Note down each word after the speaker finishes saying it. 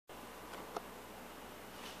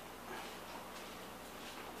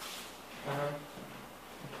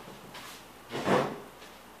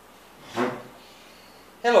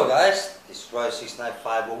Hello guys, this is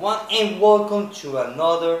Roy69501 and welcome to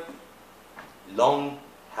another long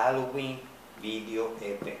Halloween video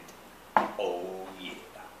event. Oh yeah.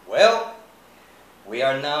 Well, we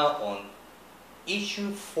are now on issue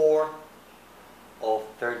 4 of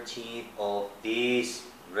 13 of this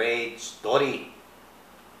great story.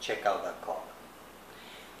 Check out that cover.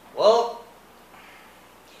 Well,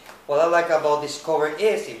 what I like about this cover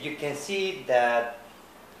is, if you can see that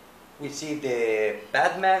we see the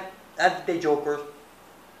Batman and the Joker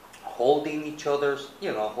holding each other's,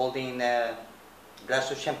 holding a glass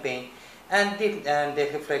of champagne, and the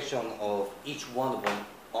reflection of each one of them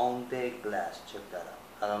on the glass. Check that out.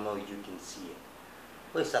 I don't know if you can see it,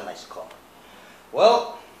 but it's a nice color.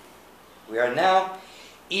 Well, we are now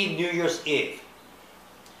in New Year's Eve.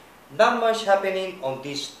 Not much happening on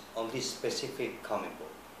this specific comic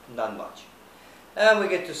book. Not much. And we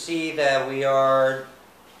get to see that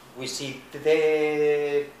we see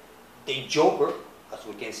the Joker, as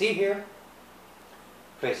we can see here,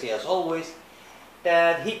 crazy as always,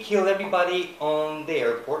 that he killed everybody on the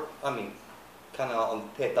airport, kind of on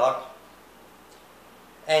the dock,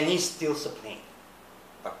 and he steals a plane,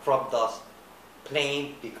 a crop dust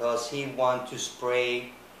plane, because he wants to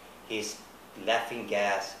spray his laughing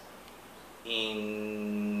gas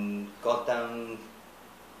in Gotham,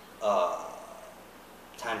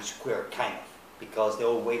 Times Square, kind of. Because they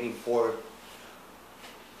were waiting for,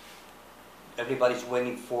 everybody's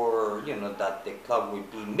waiting for, that the clock will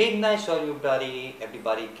be midnight, so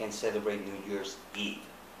everybody can celebrate New Year's Eve.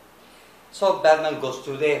 So Batman goes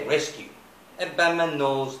to the rescue, and Batman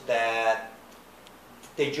knows that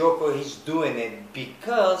the Joker is doing it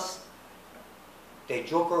because the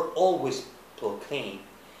Joker always proclaimed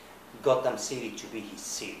Gotham City to be his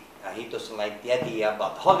city, and he doesn't like the idea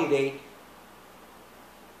about Holiday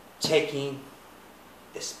taking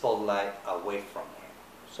the spotlight away from him.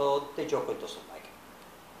 So the Joker doesn't like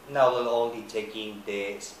it. Not only taking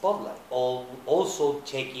the spotlight, also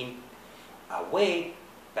taking away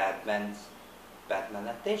Batman's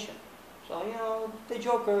attention. So the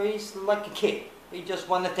Joker is like a kid. He just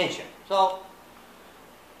wants attention. So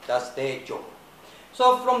that's the Joker.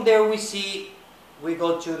 So from there we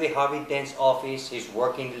go to the Harvey Dent's office. He's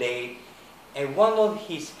working late, and one of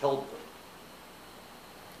his helpers,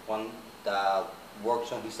 one that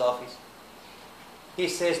works on his office, he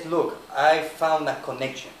says, look, I found a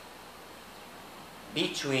connection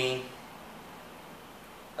between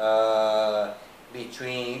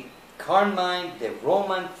Carmine, the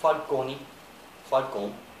Roman Falcone,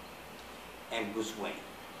 and Bruce Wayne.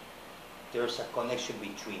 There's a connection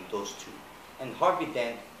between those two. And Harvey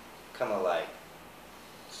Dent kind of like,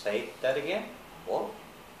 say that again? Well,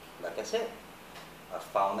 like I said, I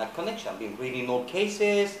found a connection. I've been reading old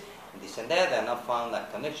cases, this and that, and I found a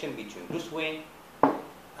connection between Bruce Wayne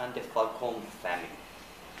and the Falcone family.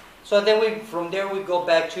 So then from there we go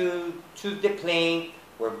back to the plane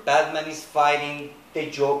where Batman is fighting the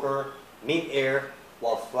Joker mid-air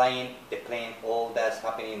while flying the plane. All that's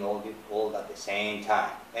happening all at the same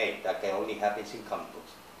time. Hey, that can only happen in comic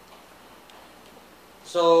books.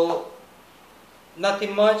 So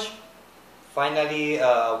nothing much. Finally,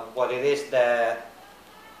 what it is that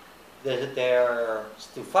they're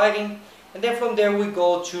still fighting, and then from there we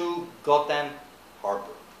go to Gotham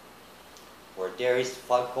Harbor, where there is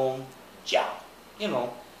Falcone Jow.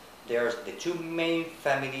 There's the two main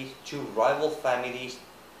families, two rival families,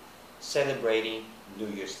 celebrating New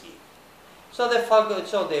Year's Eve. So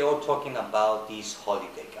they are talking about this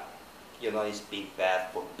Holiday guy. He's big bad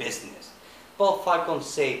for business. But Falcone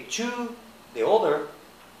say to the other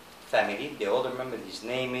family, the other member, his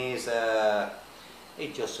name is.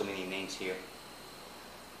 It's just so many names here.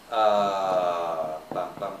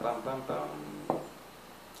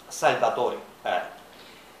 Salvatore.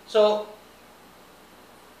 So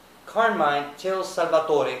Carmine tells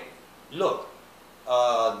Salvatore, look,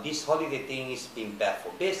 this Holiday thing is being bad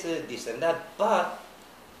for business, this and that, but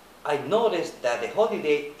I noticed that the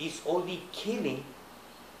Holiday is only killing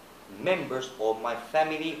members of my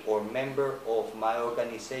family or member of my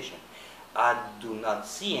organization. I do not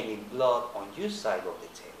see any blood on your side of the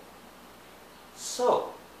table.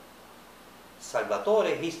 So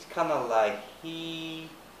Salvatore, he's kind of like, he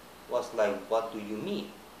was like, what do you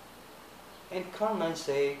mean? And Carmine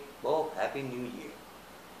say, well, Happy New Year.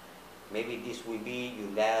 Maybe this will be your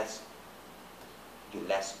last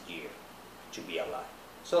year to be alive.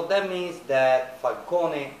 So that means that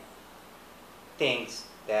Falcone thinks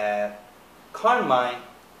that Carmine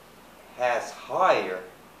has hired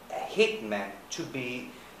a hitman to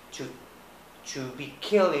be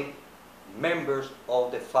killing members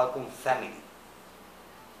of the Falcone family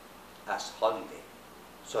as Holiday.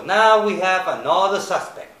 So now we have another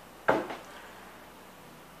suspect.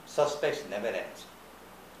 Suspects never ends.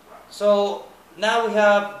 So now we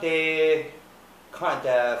have the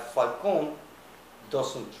Falcone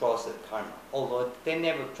doesn't trust the Carmine, although they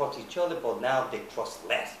never trust each other, but now they trust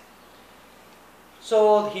less.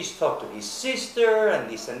 So he's talked to his sister and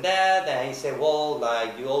this and that, and he said, well,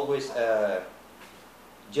 like you always,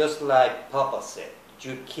 just like Papa said,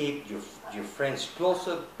 you keep your friends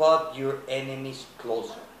closer, but your enemies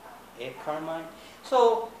closer. Eh, Carmine?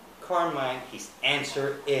 So Carmine, his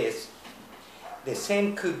answer is, the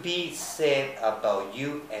same could be said about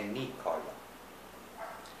you and me, Carla.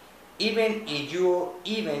 Even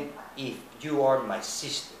if you are my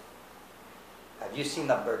sister. Have you seen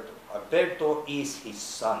Alberto? Alberto is his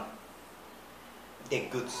son, the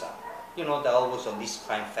good son. You know, that always on this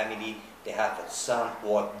crime family, they have a son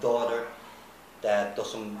or a daughter that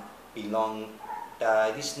doesn't belong,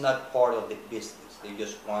 that is not part of the business. They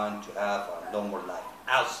just want to have a normal life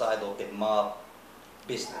outside of the mob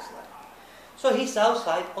business life. So he's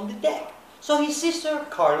outside on the deck. So his sister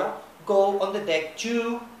Carla go on the deck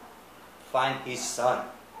to find his son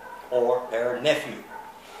or her nephew.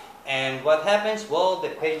 And what happens? Well, the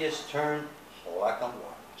pages turn black and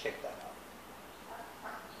white. Check that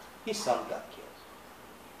out. His son got killed.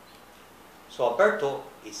 So Alberto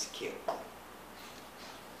is killed.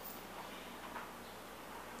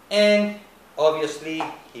 And obviously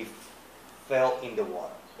he fell in the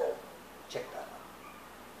water. Check that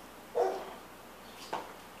out.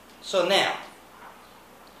 So now,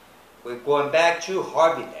 we're going back to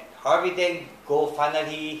Harvey Dent. Harvey Dent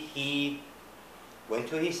finally, he went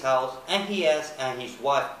to his house and his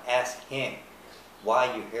wife asked him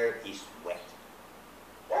why your hair is wet.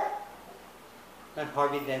 And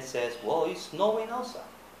Harvey Dent says, well, it's snowing outside.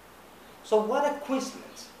 So what a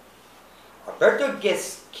coincidence. Alberto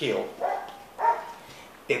gets killed.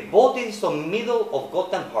 The boat is in the middle of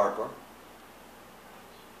Gotham Harbor.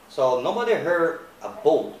 So nobody heard a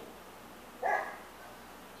boat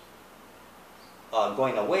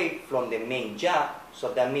going away from the main yacht.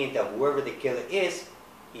 So that means that whoever the killer is,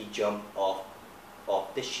 he jumped off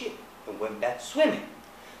the ship and went back swimming.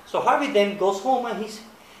 So Harvey then goes home and his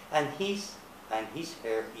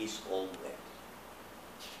hair is all wet.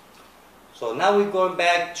 So now we're going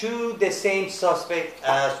back to the same suspect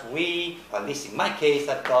as we, at least in my case,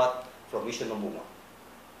 I thought from mission number 1.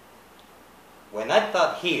 When I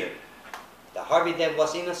thought here that Harvey Dent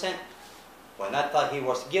was innocent, when I thought he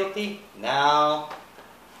was guilty, now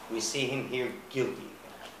we see him here guilty.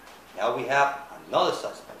 Now we have another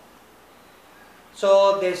suspect.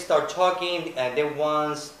 So they start talking, and then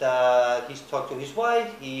once that he's talked to his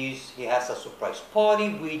wife, he has a surprise party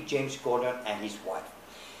with James Gordon and his wife.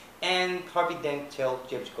 And Harvey Dent tells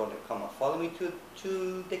James Gordon, come on, follow me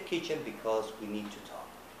to the kitchen because we need to talk.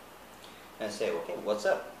 And say, okay, what's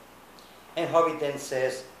up? And Harvey Dent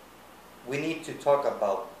says, we need to talk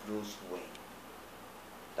about Bruce Wayne.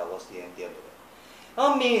 That was the end of it.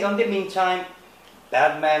 On the meantime,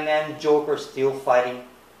 Batman and Joker still fighting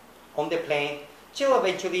on the plane till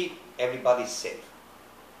eventually everybody's safe.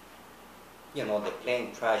 You know, the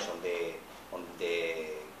plane crashed on the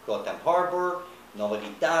Gotham Harbor.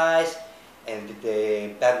 Nobody dies, and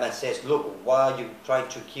the Batman says, look, why are you trying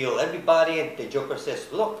to kill everybody? And the Joker says,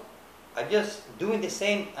 look, I'm just doing the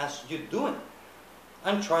same as you're doing.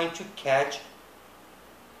 I'm trying to catch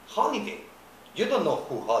Holiday. You don't know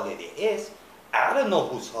who Holiday is. I don't know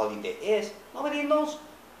whose Holiday is. Nobody knows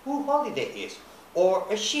who Holiday is, or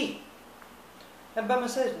a she. And Batman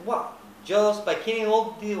says, what? Just by killing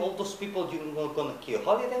all those people, you're not going to kill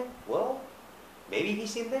Holiday? Well, maybe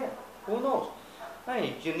he's in there. Who knows? I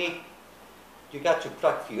mean, you got to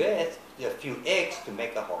crack a few eggs to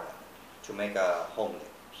make a homelet.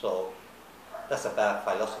 So that's a bad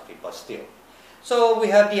philosophy, but still. So we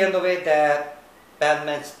have the end of it that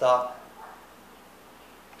Batman stopped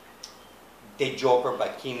the Joker by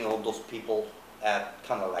killing all those people at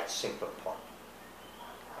kind of like Central Park.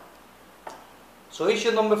 So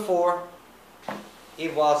issue number 4,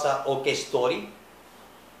 it was an okay story.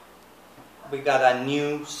 We got a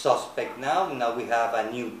new suspect now. Now we have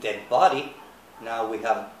a new dead body. Now we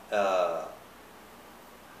have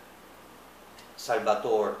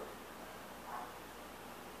Salvatore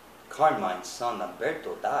Carmine's son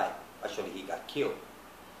Alberto died. Actually, he got killed.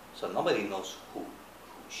 So nobody knows who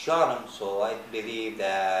shot him. So I believe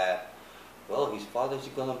that, well, his father is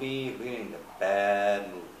going to be really in a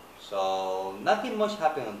bad mood. So nothing much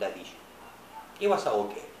happened on that issue. It was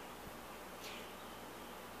okay.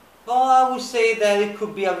 Well, I would say that it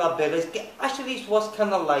could be a lot better. Actually, it was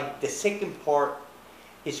kind of like the second part,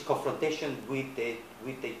 his confrontation with the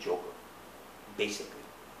Joker, basically.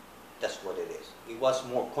 That's what it is. It was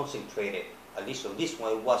more concentrated. At least on this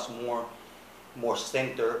one, it was more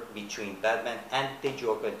centered between Batman and the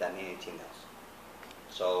Joker than anything else.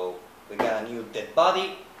 So we got a new dead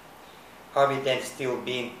body. Harvey Dent still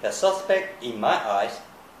being the suspect in my eyes.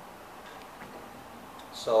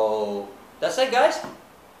 So that's it, guys.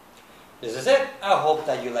 This is it. I hope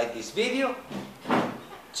that you like this video.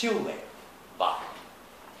 Till later. Bye.